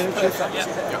its own miniatures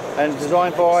and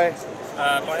designed by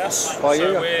us. By you?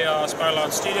 So we are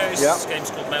Spiralarm Studios. Yeah. This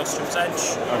game's called Maelstrom's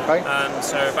Edge. Okay. And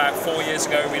so about 4 years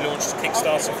ago we launched a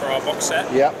Kickstarter for our box set.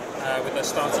 Yeah. With the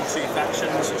starting 2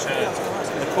 factions, which are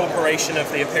the corporation of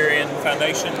the Empyrean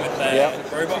Foundation with their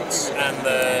robots, and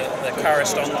the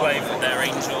Karist Enclave with their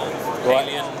angel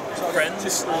alien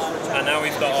friends. And now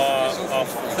we've got our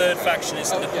third faction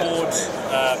is the Horde,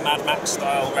 Mad Max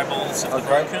style rebels of the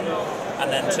Broken. And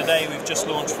then today we've just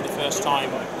launched for the first time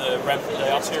the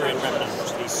Arturian Remnant,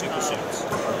 which are these super suits,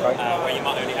 where you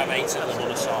might only have 8 of them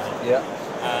on a side. Yeah.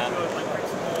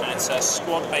 And it's a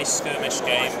squad-based skirmish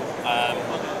game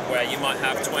where you might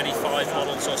have 25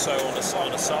 models or so on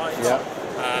a side. Yeah.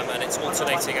 and it's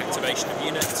alternating activation of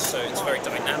units, so it's very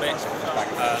dynamic.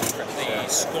 The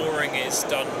scoring is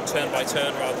done turn by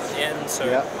turn rather than the end, so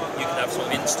you can have sort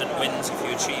of instant wins if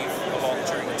you achieve a lot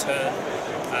during the turn.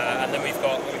 And then we've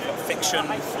got fiction,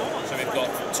 so we've got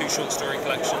 2 short story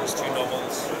collections, 2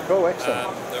 novels. Cool,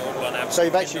 excellent. They're all on Amazon. So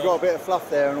you've actually got a bit of fluff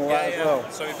there and all that as well.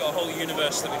 So we've got a whole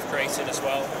universe that we've created as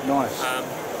well. Nice.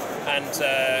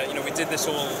 You know, we did this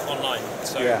all online,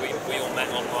 so we all met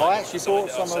online. I actually bought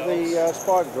some of the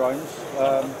spider drones.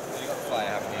 Well,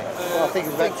 I think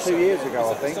it was about 2 years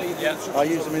ago. I think I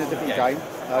used them in a different game.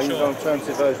 I used an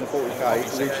alternative version of 40k.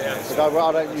 Because I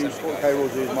don't use 40k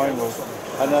rules; I use my own rules.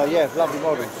 And lovely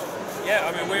models. Yeah,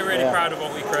 I mean, we're really proud of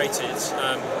what we created. So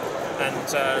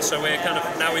we're kind of,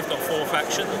 now we've got 4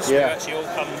 factions. We've actually all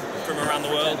come from around the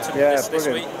world to this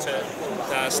week to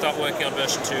start working on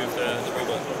version 2 of the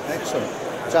rulebook. Excellent.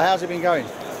 So how's it been going?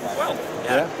 Well,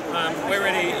 we're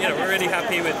really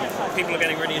happy with people are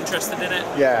getting really interested in it.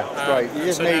 Yeah, it's great. You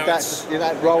just need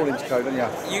that roll into code, don't you?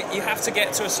 You have to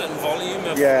get to a certain volume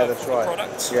of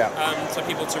product for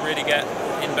people to really get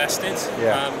invested.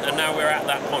 And now we're at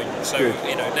that point. So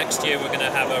next year we're going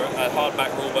to have a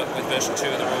hardback rulebook with version 2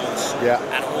 of the rules.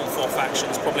 And all 4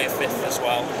 factions, probably a 5th as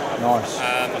well. Nice.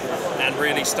 And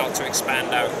really start to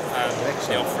expand out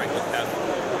the offering that we have.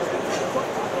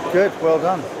 Good. Well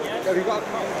done. Have you got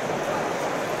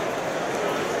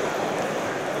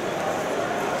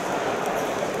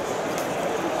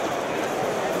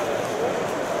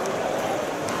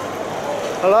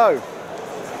Hello.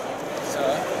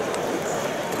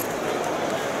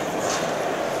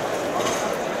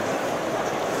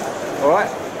 All right.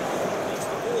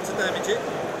 Water damage it.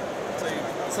 So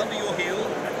it's under your heel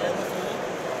on the floor.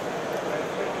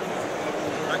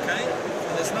 Okay.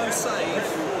 And there's no save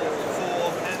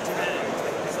for hand to hand.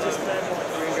 So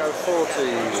we can go 40.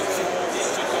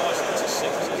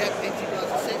 Yep, empty guys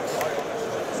are 6.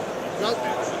 Nope.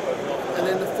 And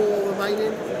then the 4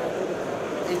 remaining,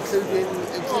 including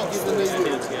the new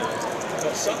unit.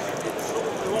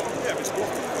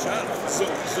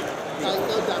 No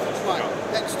damage, right.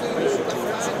 Let's do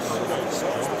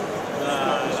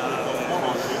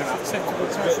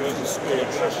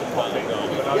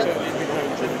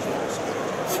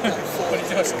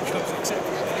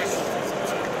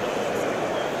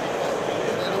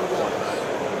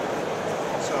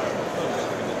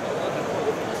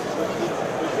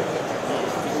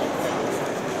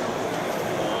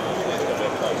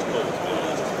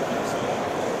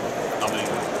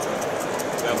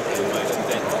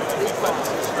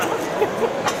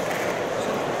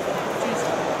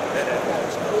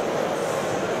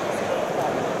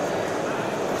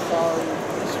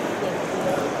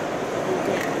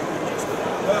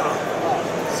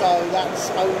So that's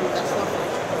nothing.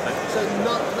 So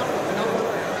nothing.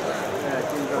 Yeah,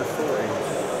 can go 40.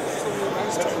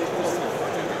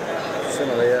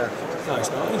 Similar, yeah. No, it's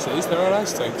not, is it? Is there are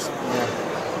Aztecs? Yeah.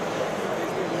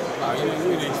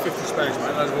 You need 50 Spanish,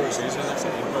 mate, loads of horses, and that's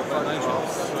it. You've got 5 nations.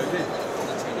 That's what it did.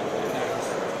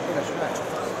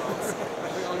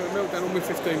 I'm going to melt down all my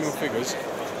 15mm figures,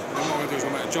 and then what I'm going to do is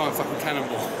I'm going to make a giant fucking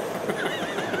cannonball.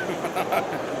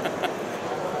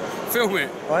 Film it.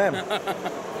 I am.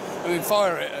 And then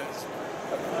fire it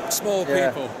at small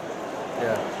people.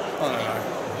 Yeah. I don't know.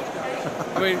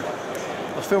 I mean,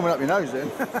 I was filming up your nose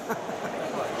then.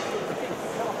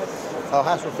 Oh,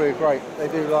 Hasselfree are great. They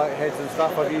do like heads and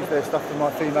stuff. I've used their stuff for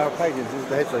my female pagans. These are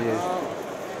the heads I use.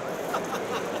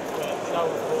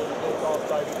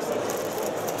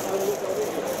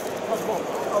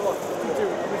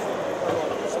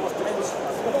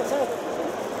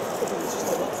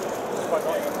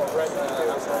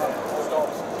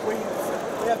 We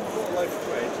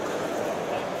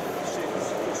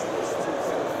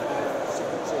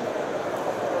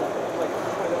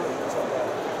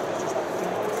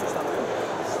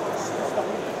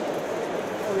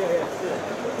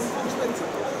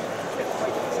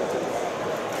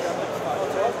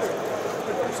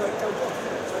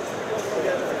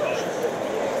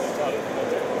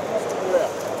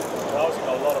haven't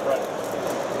got a load of bread.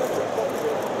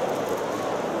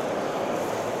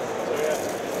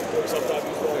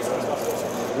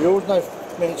 We always know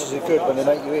miniatures are good when they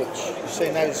make you itch. You've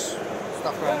seen those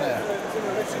stuff around there?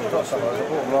 I've got some of those. I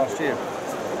bought them last year.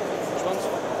 Which ones?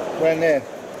 Around there.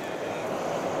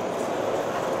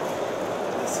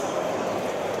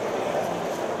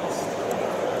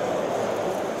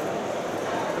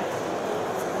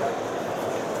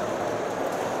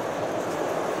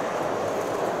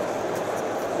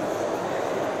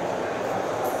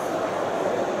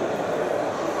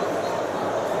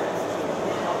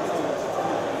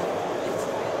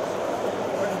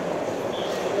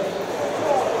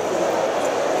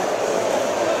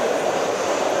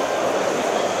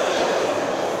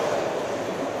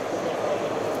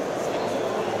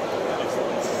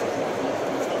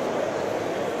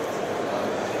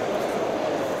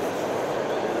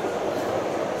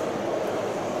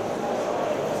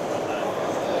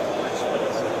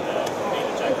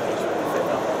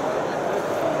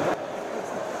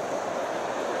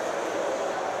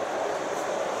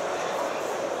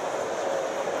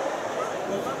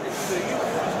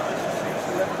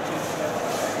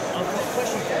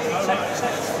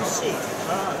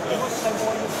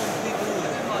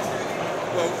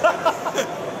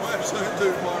 Might have something to do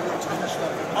with my retention.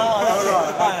 Oh, that's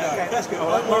right. Okay, that's good.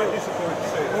 I'm very disappointed to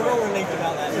see it. We're all relieved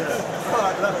about that.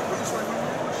 Right, love it. Just when you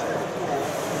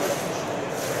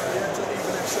had to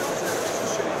even themselves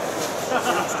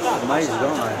out. Amazing,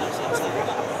 aren't they?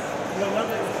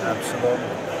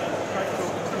 Absolutely.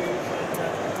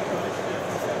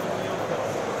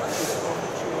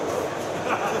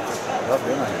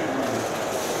 Lovely, isn't it?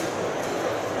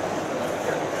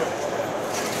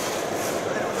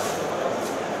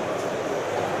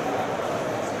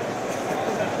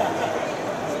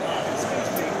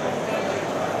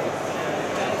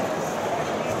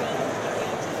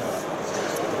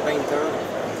 Painter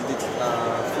did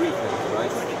freehand,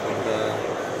 right? On the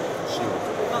shield.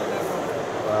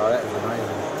 Wow, that is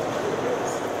amazing.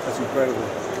 That's incredible.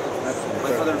 That's incredible.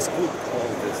 My father scooped all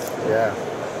this. Yeah.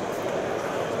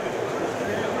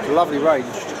 It's a lovely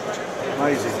range.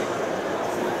 Amazing.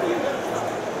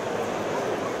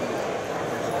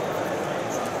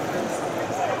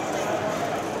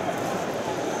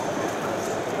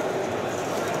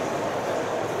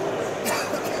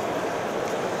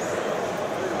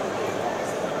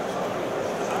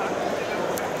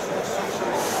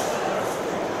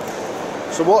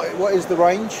 So what is the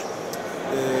range?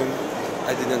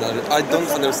 I don't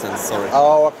understand. Sorry.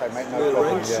 Oh, okay, mate. No the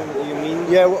problem. range, Yeah. you mean?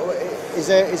 Yeah. Is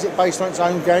it based on its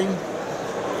own game,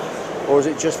 or is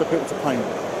it just for people to paint?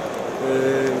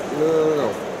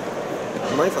 No.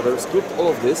 My father scooped all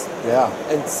of this. Yeah.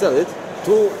 And sell it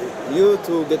to you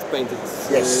to get painted.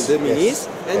 Yes. The minis, Yes.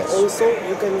 and Yes. also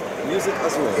you can use it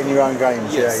as well. In your own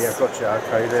games. Yes. Yeah. Gotcha.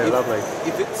 Okay. They're lovely.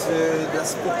 If it's the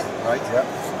spot, right? Yeah.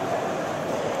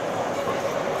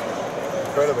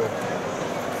 Incredible.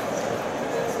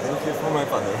 Thank you for my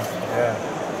father. Yeah.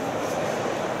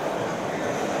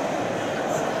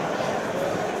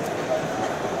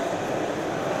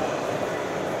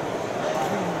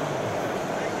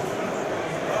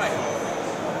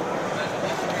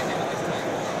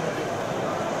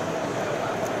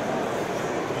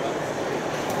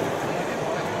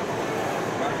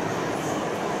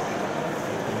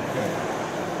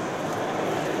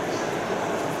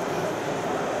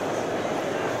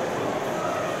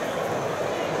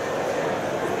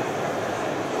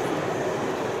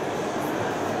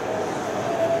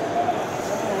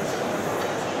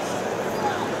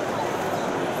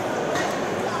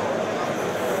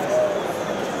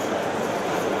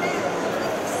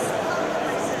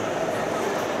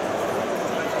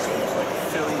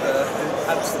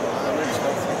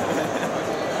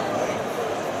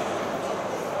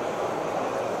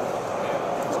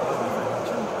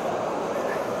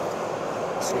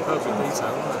 Perfect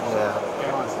detail, isn't it? Yeah.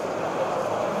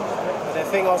 But the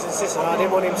thing I was insisting on, I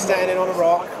didn't want him standing on a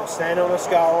rock or standing on a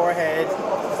skull or a head.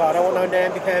 So I don't want no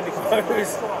namby-pamby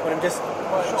clothes. I want him just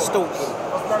stalking.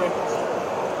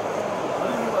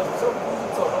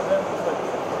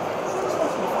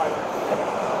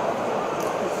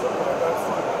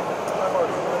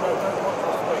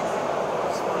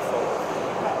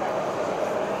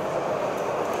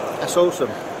 That's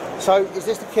awesome. So, is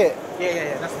this the kit?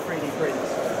 Yeah. That's the 3D print.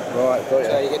 Right, got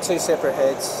So you get two separate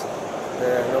heads.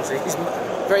 And obviously, it's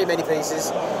very many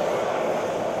pieces.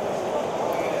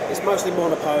 It's mostly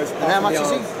monopose. And how much is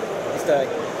he? It's 30.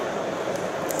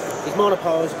 He's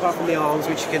monopose, apart from the arms,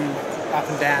 which you can up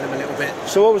and down them a little bit.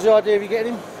 So, what was the idea of you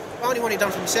getting him? I only want it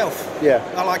done for myself. Yeah.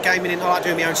 I like gaming and I like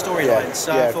doing my own storylines. Yeah.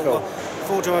 So Yeah, I thought, cool. well,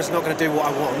 Forge is not going to do what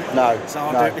I want. No. So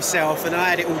I'll no. do it myself. And I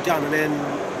had it all done, and then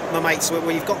my mates went,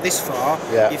 well, you've got this far.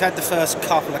 Yeah. You've had the first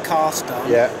couple of casts done.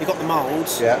 Yeah. You've got the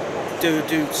moulds. Yeah. Do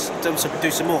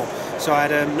some more. So I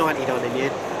had 90 done in the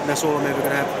end, and that's all I'm ever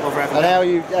going to have. And how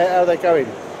are they going?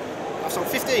 I've sold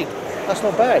 15. That's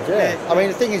not bad, yeah. I mean,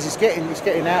 the thing is, it's getting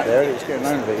out there, it's getting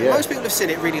known of it, yeah. Most people have seen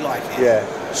it, really like it. Yeah.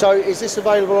 So, is this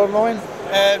available online?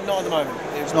 Not at the moment.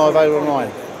 It's not available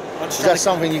online. Is that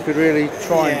something you could really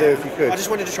try and do if you could? I just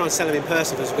wanted to try and sell them in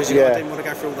person because I didn't want to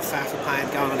go through all the faff of paying,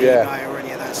 going on eBay or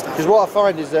any of that stuff. Because what I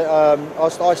find is that I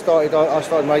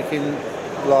started making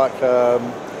like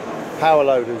power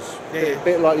loaders, a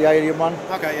bit like the Alien one.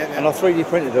 Okay, yeah. And I 3D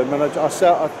printed them, and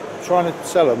trying to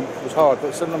sell them was hard,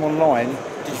 but selling them online,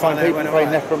 you find people pay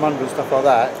Necromunda and stuff like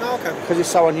that. Oh, okay. Because it's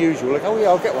so unusual. Like, oh yeah,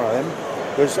 I'll get one of them.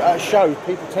 Because at a show,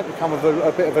 people tend to come with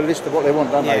a bit of a list of what they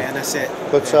want, don't they? Yeah, and that's it.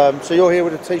 But so you're here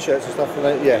with the t-shirts and stuff,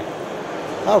 and yeah.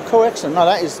 Oh, cool, excellent. No,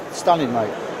 that is stunning, mate.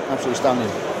 Absolutely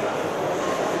stunning.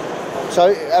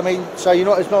 So, I mean, it's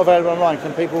not available online.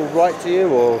 Can people write to you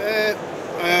or?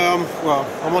 Well,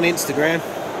 I'm on Instagram.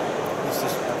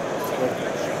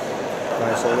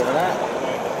 Let's have a look at that.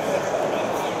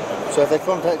 So if they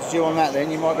contacted you on that, then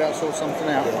you might be able to sort something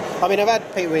out. I mean, I've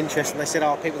had people interested, and they said,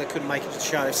 people that couldn't make it to the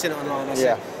show, they've seen it online. I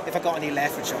said, if I got any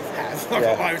left, which I have, I've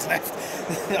got loads left,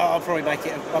 I'll probably make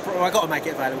it. I've got to make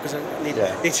it available because I need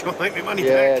to make my money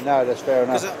back. Yeah, no, that's fair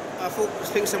enough. Because I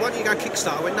thought, people said, why don't you go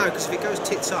Kickstarter? I went, no, because if it goes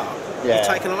tits up, you've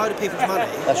taken a load of people's money.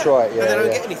 That's right, yeah. And they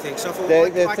don't get anything. So I thought,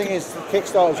 the thing is,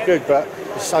 Kickstarter's good, but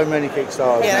there's so many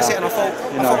Kickstarters. Yeah, that's now. it. And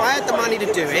I thought I had the money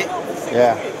to do it.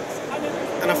 Yeah.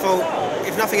 And I thought,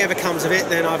 if nothing ever comes of it,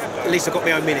 then at least I've got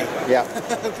my own mini. Yeah.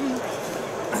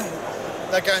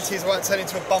 No guarantees I won't turn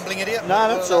into a bumbling idiot. No,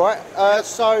 that's all right.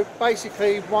 So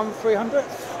basically, 1/300.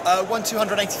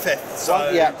 1/285th. So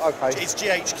yeah, okay. It's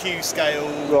GHQ scale,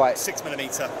 right?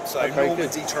 6mm. So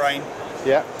Normandy terrain.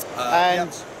 Yeah.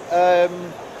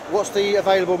 What's the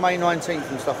available May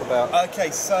 19th and stuff about? Okay,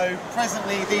 so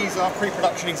presently these are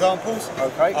pre-production examples.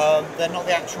 Okay. They're not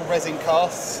the actual resin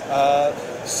casts.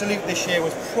 Salute this year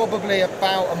was probably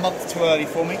about a month too early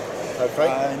for me. Okay.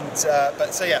 And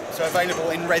so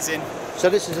available in resin. So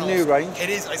this is a new range? It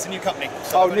is. It's a new company.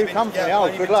 So new company.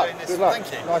 Yeah, good luck. Good luck.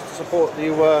 Thank you. Nice to support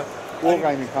the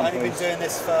wargaming company. I've only been doing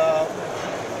this for.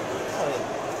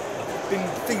 Been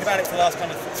thinking about it for the last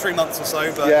kind of 3 months or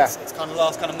so, but it's kind of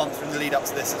last kind of month from the lead up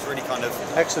to this. It's really kind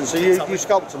of excellent. So you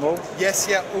sculpt them all? Yes,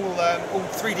 yeah, all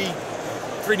 3D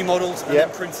models and then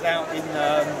printed out in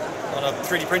on a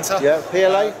 3D printer. Yeah,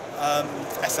 PLA.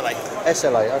 SLA.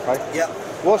 SLA. Okay. Yeah.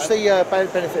 What's the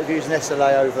benefit of using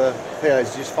SLA over PLA?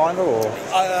 Is it just final or?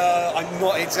 I'm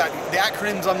not exactly the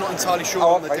acronyms. I'm not entirely sure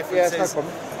on the differences. Yeah, no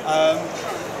problem.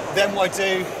 Then what I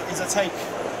do is I'll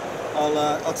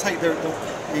take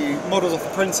the models off the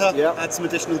printer, add some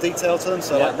additional detail to them,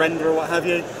 so like render or what have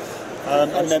you,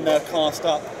 and then they're cast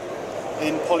up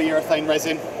in polyurethane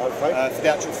resin for the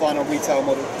actual final retail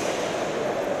model.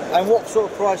 And what sort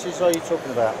of prices are you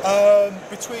talking about?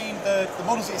 Between the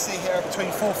models that you see here are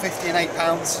between £4.50 and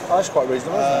 £8. Oh, that's quite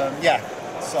reasonable, isn't it? Yeah.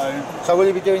 So will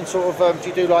you be doing sort of? Do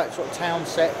you do like sort of town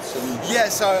sets and? Yeah.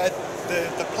 So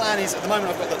the plan is at the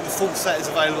moment I've got the full set is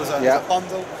available as a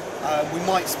bundle. We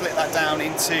might split that down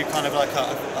into kind of like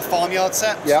a farmyard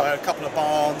set, so a couple of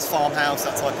barns, farmhouse,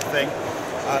 that type of thing.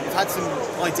 We've had some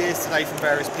ideas today from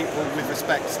various people with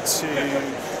respect to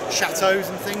chateaus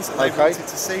and things that they wanted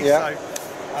to see. So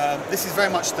this is very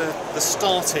much the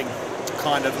starting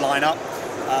kind of lineup.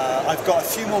 I've got a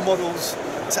few more models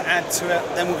to add to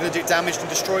it. Then we're going to do damaged and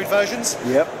destroyed versions.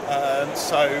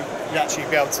 So you actually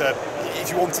be able to,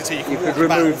 if you wanted to, you could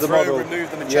remove the model,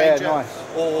 remove them and change it, nice.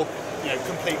 or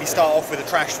completely start off with a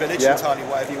trash village, entirely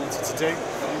whatever you wanted to do.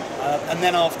 And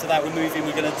then after that, I'm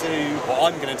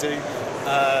going to do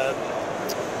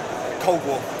Cold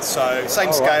War. So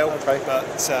same scale, but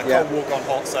Cold War gone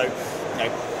hot. So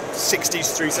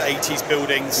 60s through to 80s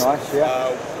buildings. Nice,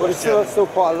 yeah. Well, it's still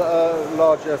quite a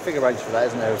large figure range for that,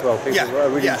 isn't there, as well? People are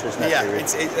really interested in that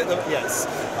series. Yes.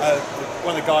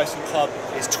 One of the guys from the club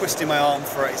is twisting my arm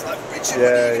for it. He's like, Richard,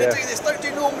 when are you going to do this? Don't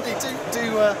do Normandy.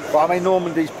 But I mean,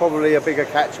 Normandy's probably a bigger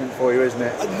catchment for you, isn't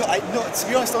it? To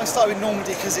be honest, I started with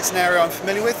Normandy because it's an area I'm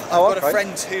familiar with. I've got a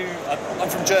friend who, I'm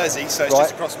from Jersey, so it's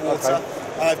just across water.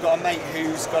 And I've got a mate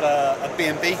who's got a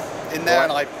B&B in there,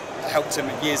 and I helped him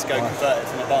years ago convert it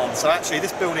from a barn. So actually,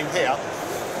 this building here,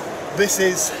 this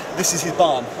is his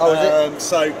barn. Oh, is it?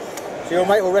 So your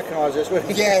mate will recognise this, will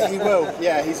he? Yeah, he will.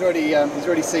 Yeah, he's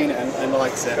already seen it and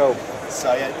likes it. Cool.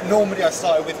 So yeah, Normandy I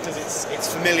started with because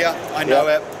it's familiar. I know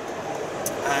it,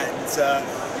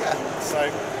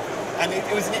 and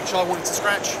it was an itch I wanted to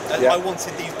scratch. I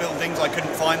wanted these buildings, I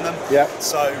couldn't find them.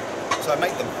 So I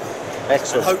made them.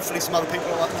 Excellent. And hopefully some other people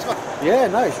will like them as well. Yeah,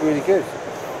 no, it's really good.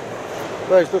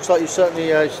 Well, it looks like you certainly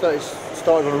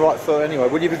started on the right foot anyway.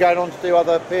 Will you be going on to do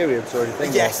other periods or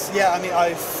anything? Yes, yeah. I mean,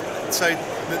 so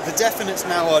the definites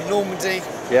now are Normandy,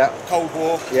 Cold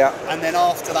War, and then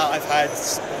after that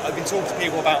I've been talking to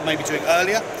people about maybe doing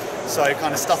earlier, so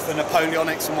kind of stuff the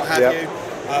Napoleonics and what have you,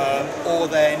 or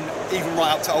then even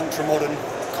right up to ultra modern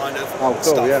kind of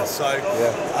stuff. Yeah. So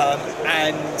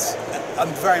and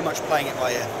I'm very much playing it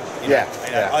by ear.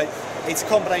 It's a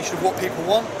combination of what people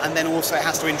want, and then also it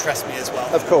has to interest me as well.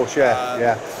 Of course,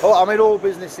 Well, I mean, all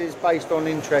businesses based on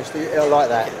interest are like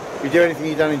that. If you do anything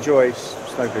you don't enjoy, it's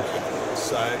no good.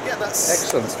 So yeah, that's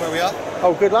excellent. That's where we are.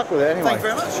 Oh, good luck with it anyway. Thank you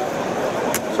very much.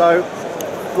 So,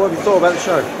 what have you thought about the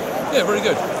show? Yeah, very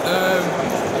good.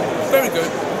 Very good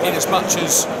in as much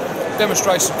as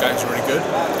demonstration games are really good.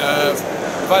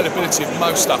 Availability of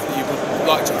most stuff that you would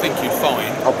like to think you'd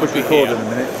find. I'll put record in a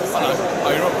minute. I know.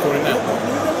 Oh, you're not recording now?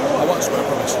 I won't swear, I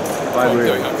promise. I will.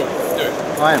 Do it.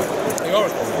 I am. You are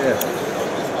recording? Yeah.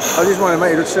 I just want to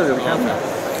make it look silly on the camera.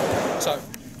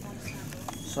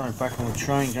 So back on the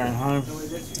train going home.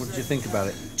 What did you think about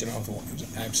it? Do you know, I thought it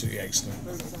was absolutely excellent.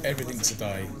 Everything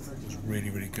today was really,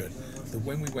 really good. But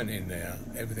when we went in there,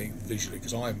 everything visually,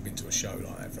 because I haven't been to a show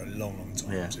like that for a long, long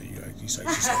time. Yeah. So you say to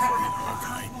yourself,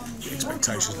 okay, the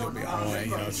expectations a little bit high.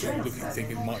 You know, sort of looking,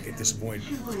 thinking it might get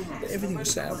disappointed. But everything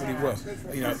was set out really well.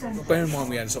 You know, bear in mind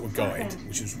we had a sort of guide,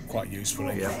 which was quite useful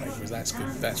anyway. Because that's good.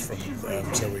 That's from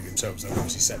Selwyn themselves. They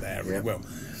obviously set that out really well.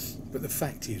 But the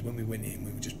fact is, when we went in,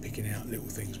 we were just picking out little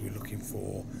things we were looking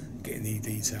for, getting the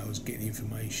details, getting the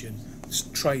information. The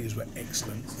traders were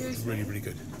excellent. It was really, really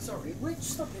good. Sorry, which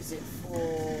stop is it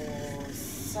for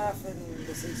South and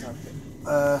the Seaside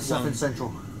bit? South and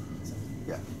Central.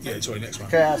 Yeah. Yeah, sorry, next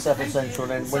one. Get out South and Central,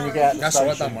 and then when you get out the That's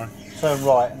station, all right, don't worry. turn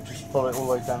right and just follow it all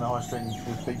the way down the high street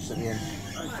with beach at the end.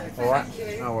 Okay, All right?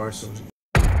 thank you. No worries.